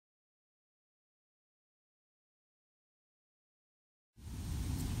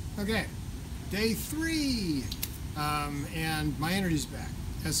Okay, day 3, and my energy's back,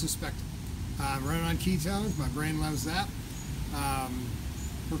 as suspected. I'm running on ketones, my brain loves that.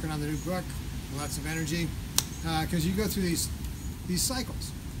 Working on the new book, lots of energy, because you go through these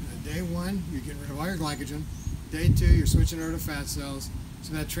cycles. Day 1, you're getting rid of all your glycogen. Day 2, you're switching over to fat cells.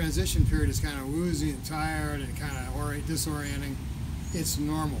 So that transition period is kind of woozy and tired and kind of disorienting. It's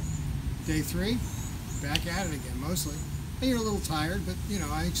normal. Day 3, back at it again, mostly. And you're a little tired, but you know,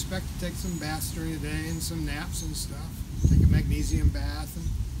 I expect to take some baths during the day and some naps and stuff. Take a magnesium bath and,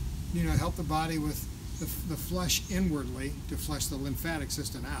 you know, help the body with the flush inwardly to flush the lymphatic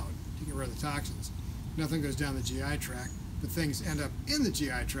system out to get rid of the toxins. Nothing goes down the GI tract, but things end up in the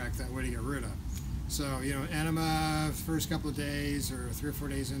GI tract that way to get rid of. So, you know, enema first couple of days or 3 or 4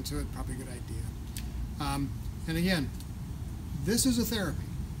 days into it, probably a good idea. And again, this is a therapy.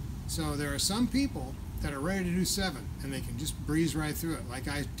 So there are some people that are ready to do 7 and they can just breeze right through it like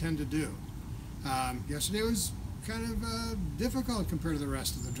I tend to do. Yesterday was kind of difficult compared to the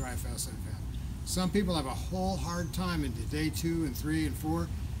rest of the dry fast I've had. Some people have a whole hard time into day 2 and 3 and 4.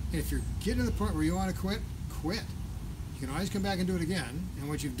 And if you're getting to the point where you want to quit, quit. You can always come back and do it again. And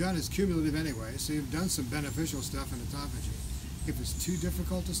what you've done is cumulative anyway, so you've done some beneficial stuff in autophagy. If it's too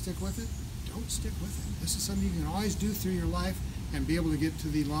difficult to stick with it, don't stick with it. This is something you can always do through your life and be able to get to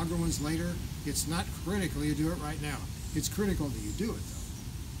the longer ones later. It's not critical you do it right now. It's critical that you do it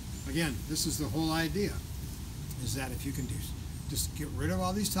though. Again, this is the whole idea, is that if you can just get rid of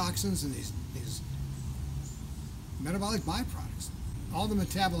all these toxins and these metabolic byproducts, all the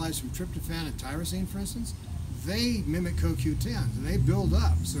metabolites from tryptophan and tyrosine, for instance, they mimic CoQ10s and they build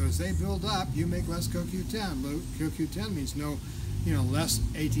up. So as they build up, you make less CoQ10. CoQ10 means less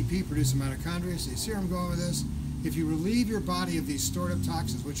ATP produced in mitochondria. So you see where I'm going with this? If you relieve your body of these stored up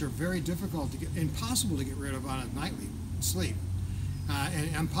toxins, which are very difficult to get, impossible to get rid of on a nightly sleep,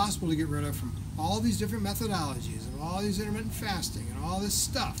 and impossible to get rid of from all these different methodologies and all these intermittent fasting and all this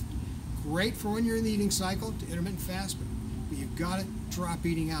stuff. Great for when you're in the eating cycle to intermittent fast, but you've got to drop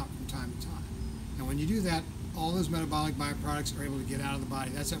eating out from time to time. And when you do that, all those metabolic byproducts are able to get out of the body.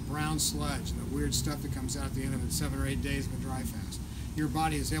 That's that brown sludge and the weird stuff that comes out at the end of it, 7 or 8 days of a dry fast. Your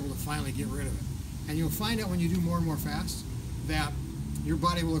body is able to finally get rid of it. And you'll find out when you do more and more fasts that your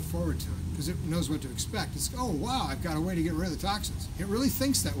body will look forward to it because it knows what to expect. It's, oh wow, I've got a way to get rid of the toxins. It really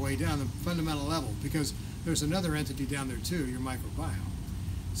thinks that way down the fundamental level because there's another entity down there too, your microbiome.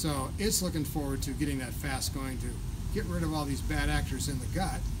 So it's looking forward to getting that fast going to get rid of all these bad actors in the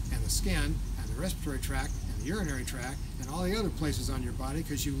gut and the skin and the respiratory tract and the urinary tract and all the other places on your body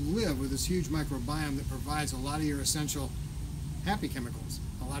because you live with this huge microbiome that provides a lot of your essential happy chemicals,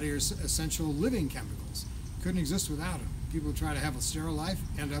 a lot of your essential living chemicals. Couldn't exist without them. People who try to have a sterile life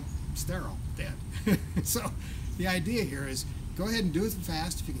end up sterile, dead. So the idea here is go ahead and do it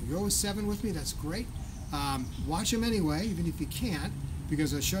fast. If you can go with 7 with me, that's great. Watch them anyway, even if you can't,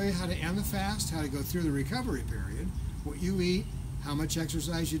 because I'll show you how to end the fast, how to go through the recovery period, what you eat, how much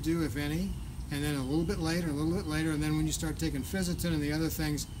exercise you do, if any, and then a little bit later, and then when you start taking Physitin and the other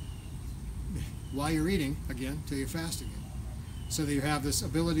things while you're eating, again, till you fast again. So that you have this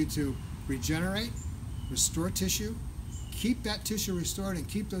ability to regenerate, restore tissue, keep that tissue restored, and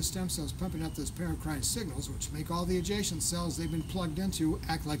keep those stem cells pumping up those paracrine signals, which make all the adjacent cells they've been plugged into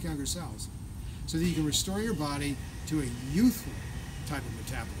act like younger cells. So that you can restore your body to a youthful type of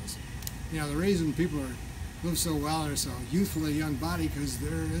metabolism. You know, the reason people live so well and are so youthful in a young body because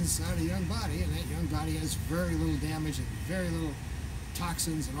they're inside a young body, and that young body has very little damage and very little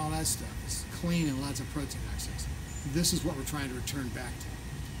toxins and all that stuff. It's clean and lots of protein access. This is what we're trying to return back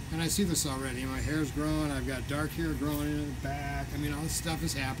to. And I see this already. My hair's growing, I've got dark hair growing in the back. I mean, all this stuff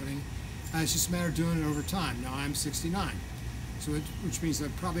is happening. It's just a matter of doing it over time. Now I'm 69, so which means I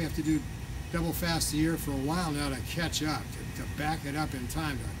probably have to do double fast a year for a while now to catch up, to back it up in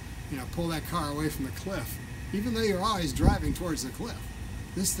time, to pull that car away from the cliff. Even though you're always driving towards the cliff,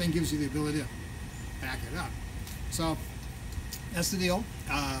 this thing gives you the ability to back it up. So that's the deal.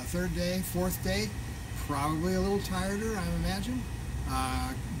 3rd day, 4th day, probably a little tireder, I imagine,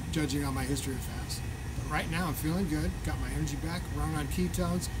 judging on my history of fast. But right now I'm feeling good, got my energy back, running on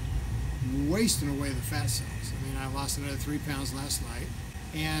ketones, wasting away the fat cells. I mean, I lost another 3 pounds last night,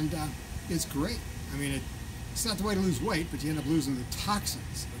 and it's great. I mean, it's not the way to lose weight, but you end up losing the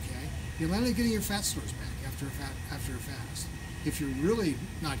toxins, okay? You'll end up getting your fat stores back after a fast. If you're really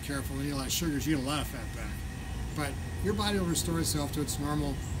not careful and you eat a lot of sugars, you get a lot of fat back. But your body will restore itself to its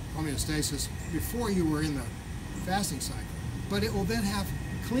normal homeostasis before you were in the fasting cycle. But it will then have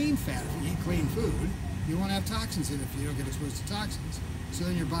clean fat. If you eat clean food, you won't have toxins in it if you don't get exposed to toxins. So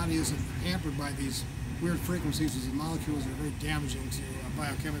then your body isn't hampered by these weird frequencies with the molecules that are very damaging to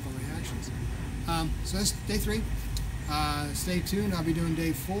biochemical reactions. So that's day 3. Stay tuned. I'll be doing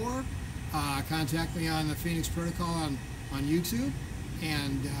day 4. Contact me on the Phoenix Protocol on YouTube,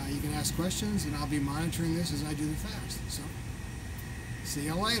 and you can ask questions, and I'll be monitoring this as I do the fast. So, see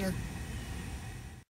you later.